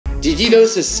Did you know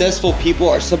successful people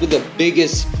are some of the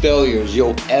biggest failures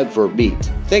you'll ever meet?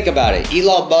 Think about it.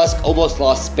 Elon Musk almost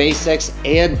lost SpaceX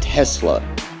and Tesla.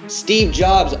 Steve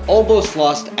Jobs almost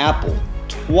lost Apple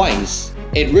twice.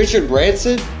 And Richard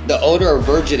Branson, the owner of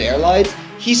Virgin Airlines,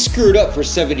 he screwed up for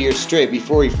 7 years straight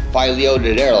before he finally owned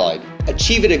an airline.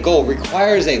 Achieving a goal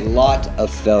requires a lot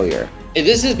of failure. And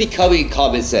this is becoming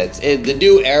common sense in the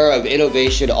new era of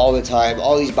innovation all the time,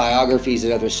 all these biographies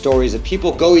and other stories of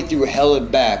people going through hell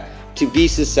and back to be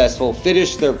successful,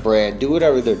 finish their brand, do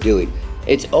whatever they're doing.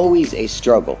 It's always a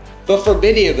struggle. But for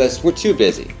many of us, we're too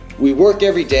busy. We work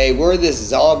every day, we're in this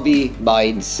zombie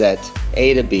mindset,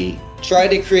 A to B, trying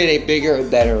to create a bigger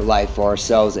and better life for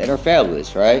ourselves and our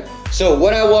families, right? So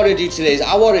what I want to do today is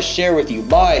I want to share with you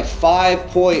my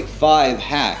 5.5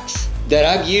 hacks that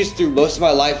I've used through most of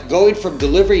my life, going from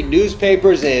delivering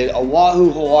newspapers in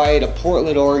Oahu, Hawaii to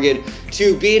Portland, Oregon,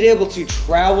 to being able to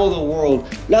travel the world,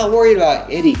 not worrying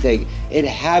about anything and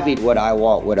having what I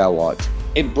want.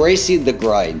 Embracing the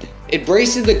grind.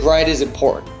 Embracing the grind is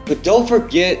important, but don't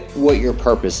forget what your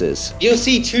purpose is. You'll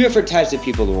see two different types of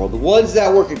people in the world. The ones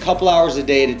that work a couple hours a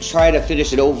day to try to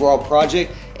finish an overall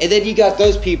project, and then you got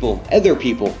those people, other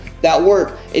people, that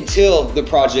work until the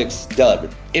project's done.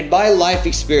 In my life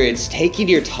experience, taking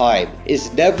your time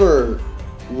is never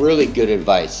really good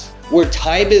advice. Where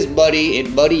time is money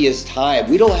and money is time,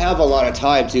 we don't have a lot of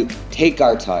time to take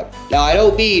our time. Now, I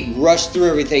don't mean rush through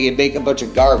everything and make a bunch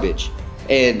of garbage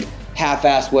and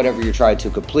half-ass whatever you're trying to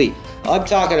complete. I'm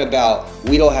talking about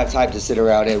we don't have time to sit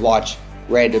around and watch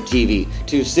random TV,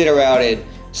 to sit around and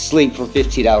sleep for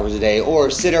 15 hours a day, or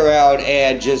sit around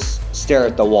and just stare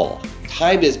at the wall.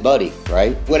 Time is money,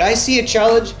 right? When I see a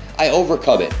challenge, I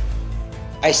overcome it.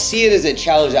 I see it as a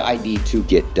challenge that I need to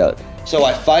get done. So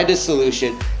I find a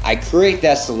solution, I create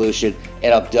that solution,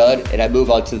 and I'm done, and I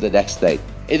move on to the next thing.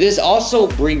 And this also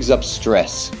brings up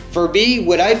stress. For me,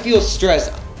 when I feel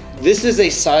stress, this is a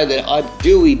sign that I'm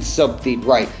doing something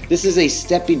right. This is a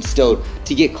stepping stone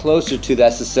to get closer to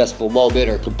that successful moment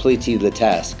or completing the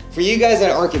task. For you guys that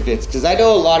aren't convinced, because I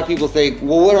know a lot of people think,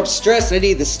 well, when I'm stressed, I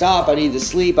need to stop, I need to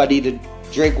sleep, I need to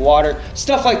drink water,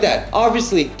 stuff like that.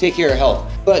 Obviously, take care of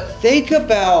health. But think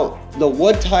about the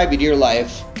one time in your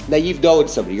life that you've known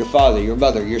somebody, your father, your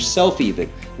mother, yourself even.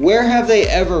 Where have they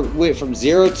ever went from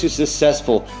zero to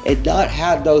successful and not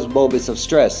had those moments of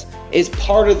stress? It's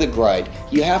part of the grind.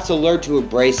 You have to learn to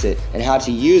embrace it and how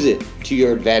to use it to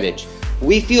your advantage.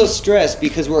 We feel stressed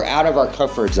because we're out of our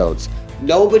comfort zones.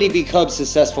 Nobody becomes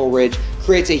successful rich,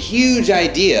 creates a huge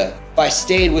idea by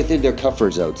staying within their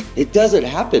comfort zones. It doesn't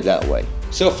happen that way.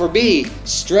 So for me,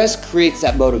 stress creates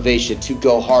that motivation to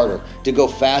go harder, to go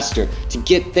faster, to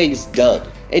get things done.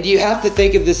 And you have to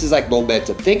think of this as like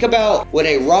momentum. Think about when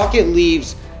a rocket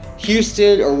leaves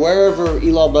Houston or wherever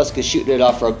Elon Musk is shooting it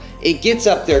off from, it gets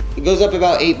up there, it goes up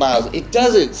about 8 miles. It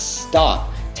doesn't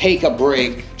stop, take a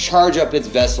break, charge up its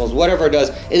vessels, whatever it does,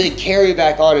 and then carry it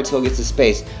back on until it gets to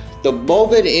space. The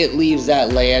moment it leaves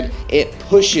that land, it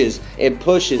pushes and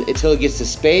pushes until it gets to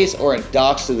space or it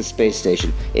docks to the space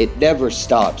station. It never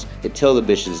stops until the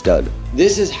mission's done.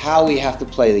 This is how we have to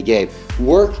play the game.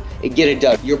 Work and get it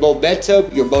done. Your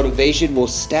momentum, your motivation will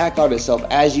stack on itself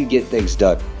as you get things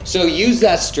done. So use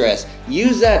that stress,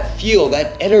 use that fuel,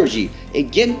 that energy,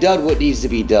 and get done what needs to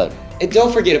be done. And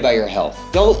don't forget about your health.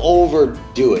 Don't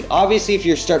overdo it. Obviously, if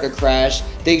you're starting to crash,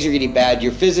 things are getting bad,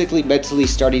 you're physically, mentally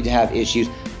starting to have issues,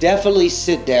 definitely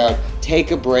sit down, take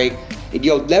a break, and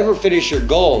you'll never finish your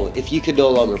goal if you can no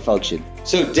longer function.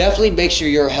 So definitely make sure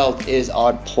your health is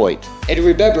on point. And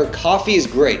remember, coffee is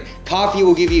great. Coffee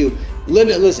will give you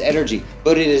limitless energy,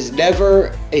 but it is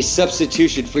never a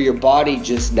substitution for your body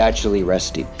just naturally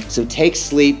resting. So take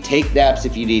sleep, take naps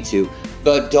if you need to,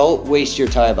 but don't waste your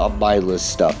time on mindless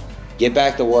stuff. Get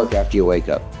back to work after you wake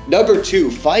up. Number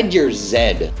 2, find your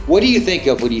Zen. What do you think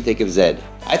of when you think of Zen?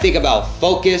 I think about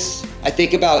focus, I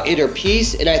think about inner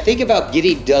peace, and I think about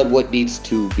getting done what needs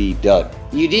to be done.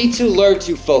 You need to learn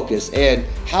to focus and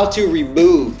how to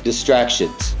remove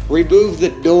distractions. Remove the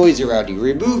noise around you,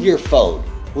 remove your phone,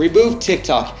 remove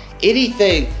TikTok,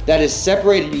 anything that is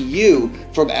separating you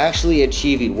from actually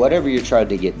achieving whatever you're trying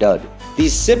to get done.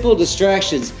 These simple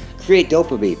distractions create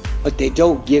dopamine, but they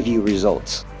don't give you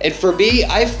results. And for me,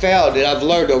 I've found and I've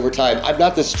learned over time, I'm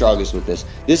not the strongest with this.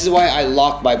 This is why I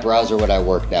lock my browser when I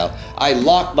work now. I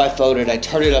lock my phone and I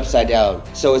turn it upside down.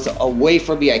 So it's away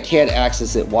from me, I can't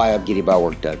access it while I'm getting my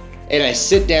work done. And I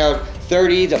sit down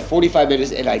 30 to 45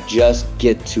 minutes and I just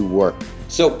get to work.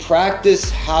 So practice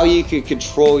how you can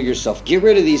control yourself. Get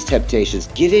rid of these temptations.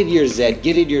 Get in your Zen,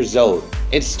 get in your zone,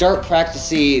 and start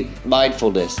practicing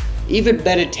mindfulness. Even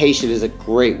meditation is a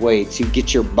great way to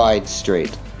get your mind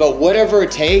straight. But whatever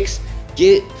it takes,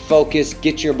 get focused,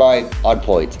 get your mind on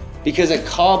point. Because a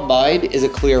calm mind is a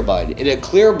clear mind, and a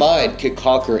clear mind can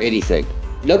conquer anything.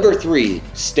 Number 3,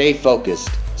 stay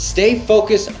focused. Stay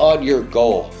focused on your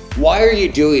goal. Why are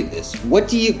you doing this? What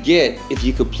do you get if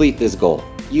you complete this goal?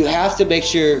 You have to make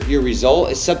sure your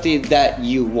result is something that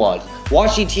you want.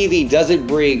 Watching TV doesn't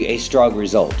bring a strong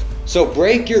result. So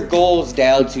break your goals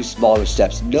down to smaller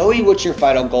steps. Knowing what your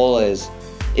final goal is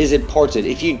important.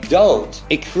 If you don't,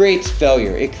 it creates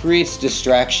failure. It creates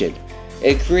distraction.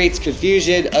 It creates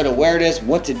confusion, unawareness,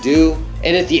 what to do.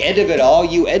 And at the end of it all,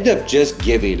 you end up just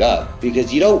giving up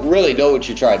because you don't really know what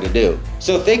you're trying to do.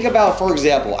 So think about, for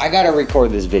example, I gotta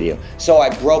record this video. So I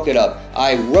broke it up.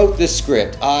 I wrote the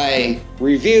script. I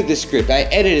reviewed the script. I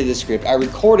edited the script. I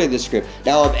recorded the script.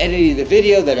 Now I'm editing the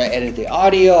video, then I edit the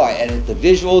audio, I edit the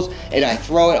visuals, and I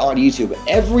throw it on YouTube.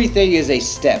 Everything is a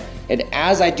step. And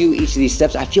as I do each of these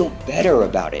steps, I feel better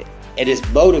about it. It is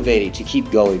motivating to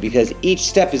keep going because each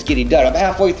step is getting done. I'm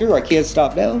halfway through, I can't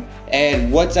stop now.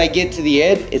 And once I get to the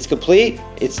end, it's complete.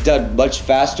 It's done much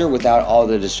faster without all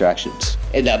the distractions.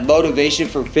 And that motivation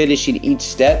for finishing each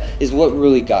step is what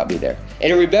really got me there.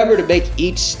 And remember to make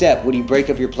each step when you break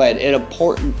up your plan an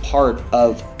important part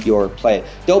of your plan.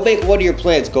 Don't make one of your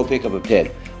plans go pick up a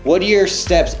pen. One of your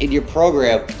steps in your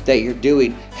program that you're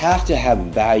doing have to have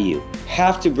value,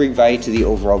 have to bring value to the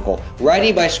overall goal.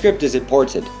 Writing my script is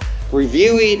important.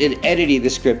 Reviewing and editing the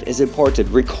script is important.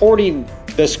 Recording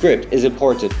the script is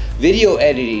important. Video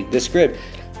editing the script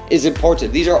is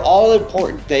important. These are all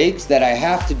important things that I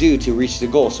have to do to reach the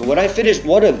goal. So when I finish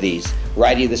one of these,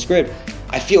 writing the script,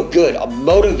 I feel good, I'm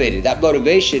motivated. That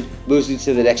motivation moves me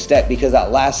to the next step because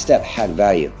that last step had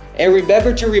value. And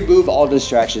remember to remove all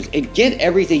distractions and get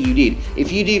everything you need.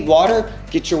 If you need water,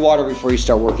 get your water before you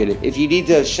start working it. If you need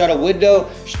to shut a window,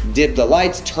 dim the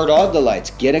lights, turn on the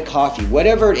lights, get a coffee,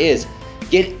 whatever it is,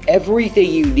 get everything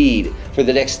you need for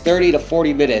the next 30 to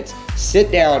 40 minutes.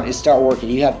 Sit down and start working.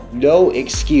 You have no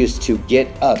excuse to get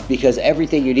up because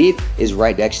everything you need is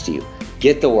right next to you.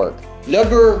 Get the work.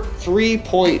 Number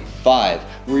 3.5,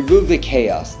 remove the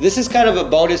chaos. This is kind of a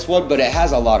bonus one, but it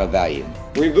has a lot of value.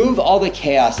 Remove all the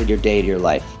chaos in your day and your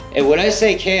life. And when I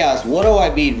say chaos, what do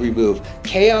I mean remove?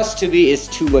 Chaos to me is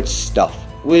too much stuff.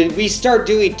 When we start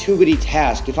doing too many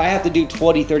tasks, if I have to do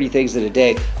 20, 30 things in a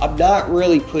day, I'm not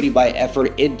really putting my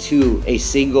effort into a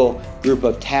single group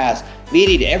of tasks,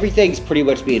 meaning everything's pretty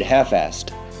much being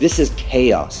half-assed. This is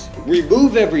chaos.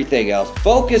 Remove everything else.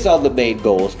 Focus on the main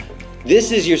goals.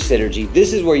 This is your synergy.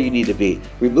 This is where you need to be.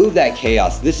 Remove that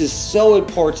chaos. This is so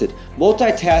important.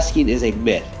 Multitasking is a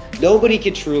myth. Nobody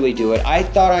can truly do it. I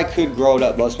thought I could growing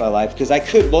up most of my life because I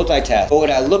could multitask. But when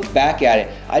I look back at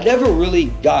it, I never really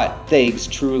got things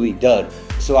truly done.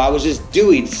 So I was just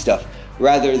doing stuff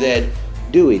rather than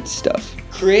doing stuff.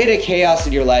 Create a chaos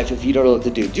in your life if you don't know what to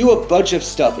do. Do a bunch of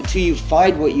stuff until you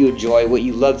find what you enjoy, what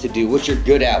you love to do, what you're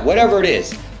good at, whatever it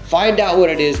is. Find out what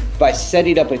it is by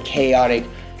setting up a chaotic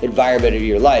environment of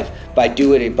your life by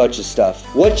doing a bunch of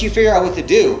stuff. Once you figure out what to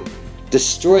do,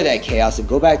 destroy that chaos and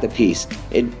go back to peace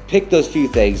and pick those few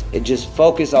things and just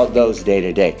focus on those day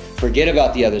to day. Forget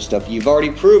about the other stuff. You've already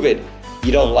proven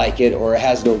you don't like it or it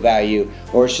has no value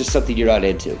or it's just something you're not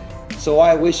into. So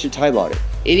why waste your time on it?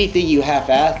 Anything you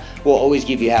half-ass will always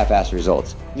give you half-ass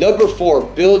results. Number 4,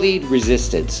 building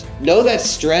resistance. Know that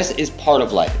stress is part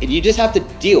of life and you just have to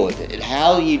deal with it. And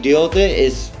how you deal with it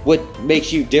is what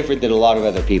makes you different than a lot of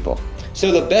other people. So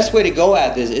the best way to go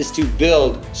at this is to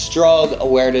build strong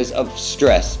awareness of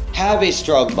stress. Have a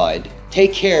strong mind.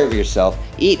 Take care of yourself.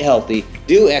 Eat healthy.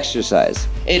 Do exercise.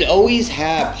 And always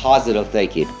have positive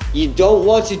thinking. You don't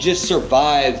want to just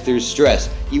survive through stress.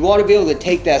 You want to be able to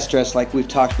take that stress like we've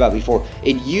talked about before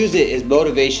and use it as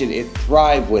motivation and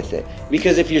thrive with it.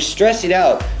 Because if you're stressing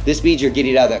out, this means you're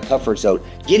getting out of that comfort zone.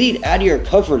 Getting out of your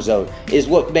comfort zone is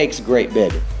what makes great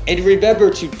men. And remember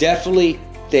to definitely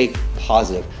think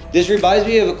positive. This reminds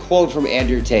me of a quote from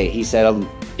Andrew Tate. He said,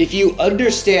 if you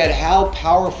understand how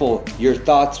powerful your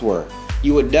thoughts were,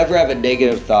 you would never have a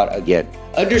negative thought again.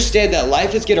 Understand that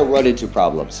life is gonna run into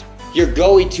problems. You're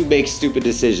going to make stupid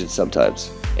decisions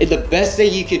sometimes. And the best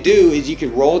thing you can do is you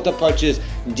can roll with the punches,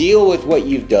 deal with what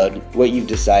you've done, what you've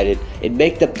decided, and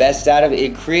make the best out of it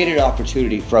and create an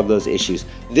opportunity from those issues.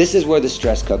 This is where the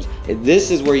stress comes. And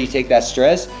this is where you take that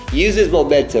stress, use as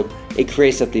momentum, and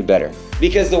create something better.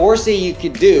 Because the worst thing you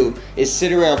could do is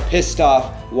sit around pissed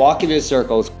off, walking in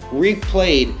circles,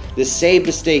 replaying the same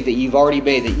mistake that you've already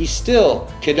made that you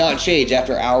still cannot change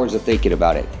after hours of thinking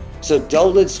about it. So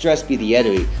don't let stress be the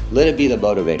enemy, let it be the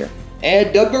motivator.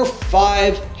 And number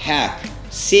 5 hack,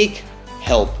 seek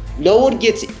help. No one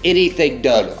gets anything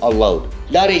done alone.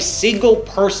 Not a single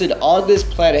person on this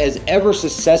planet has ever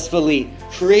successfully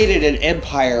created an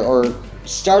empire or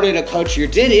started a country or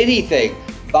did anything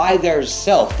by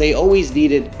themselves. They always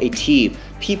needed a team,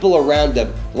 people around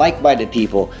them, like-minded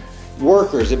people,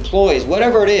 workers, employees,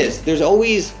 whatever it is. There's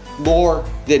always more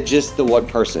than just the one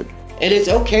person. And it's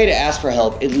okay to ask for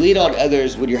help and lean on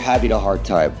others when you're having a hard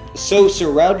time. So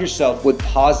surround yourself with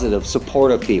positive,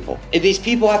 supportive people. And these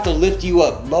people have to lift you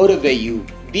up, motivate you,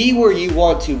 be where you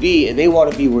want to be, and they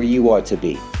want to be where you want to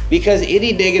be. Because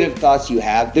any negative thoughts you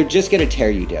have, they're just going to tear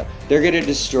you down. They're going to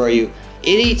destroy you.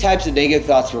 Any types of negative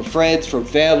thoughts from friends, from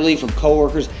family, from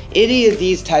coworkers, any of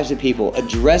these types of people,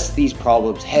 address these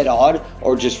problems head on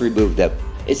or just remove them.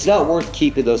 It's not worth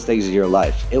keeping those things in your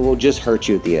life. It will just hurt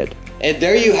you at the end. And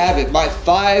there you have it, my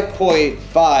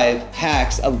 5.5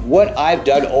 hacks of what I've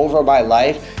done over my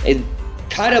life and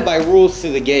kind of my rules to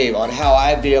the game on how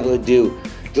I've been able to do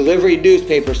delivering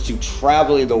newspapers to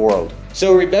traveling the world.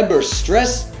 So remember,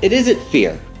 stress, it isn't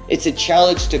fear. It's a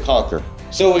challenge to conquer.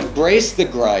 So embrace the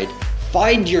grind,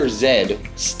 find your zen,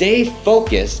 stay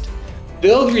focused,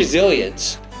 build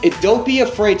resilience, and don't be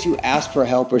afraid to ask for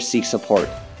help or seek support.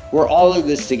 We're all in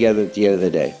this together at the end of the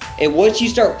day. And once you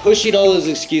start pushing all those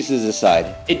excuses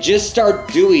aside and just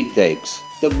start doing things,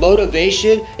 the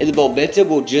motivation and the momentum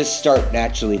will just start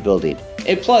naturally building.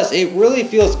 And plus, it really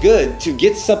feels good to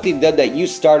get something done that you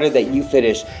started, that you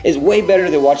finished. Is way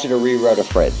better than watching a rerun of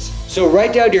Friends. So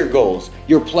write down your goals,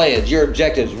 your plans, your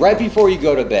objectives right before you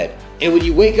go to bed. And when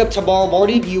you wake up tomorrow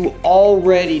morning, you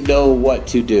already know what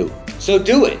to do. So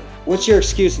do it. What's your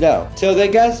excuse now? Till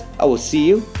then, guys, I will see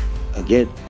you again.